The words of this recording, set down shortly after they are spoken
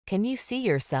Can you see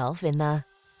yourself in the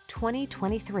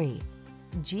 2023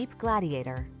 Jeep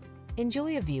Gladiator?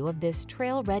 Enjoy a view of this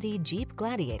trail-ready Jeep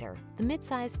Gladiator, the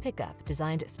midsize pickup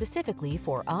designed specifically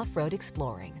for off-road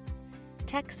exploring.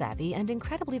 Tech-savvy and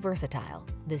incredibly versatile,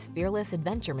 this fearless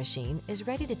adventure machine is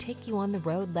ready to take you on the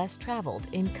road less traveled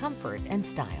in comfort and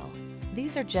style.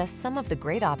 These are just some of the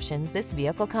great options this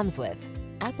vehicle comes with: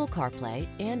 Apple CarPlay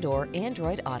and/or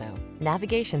Android Auto,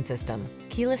 navigation system,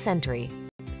 keyless entry,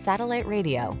 satellite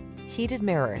radio, heated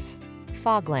mirrors,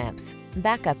 fog lamps,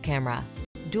 backup camera,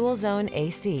 dual zone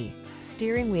AC,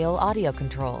 steering wheel audio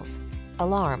controls,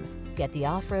 alarm. Get the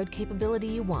off-road capability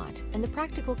you want and the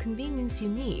practical convenience you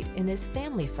need in this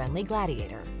family-friendly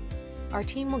Gladiator. Our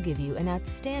team will give you an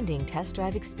outstanding test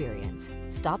drive experience.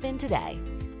 Stop in today.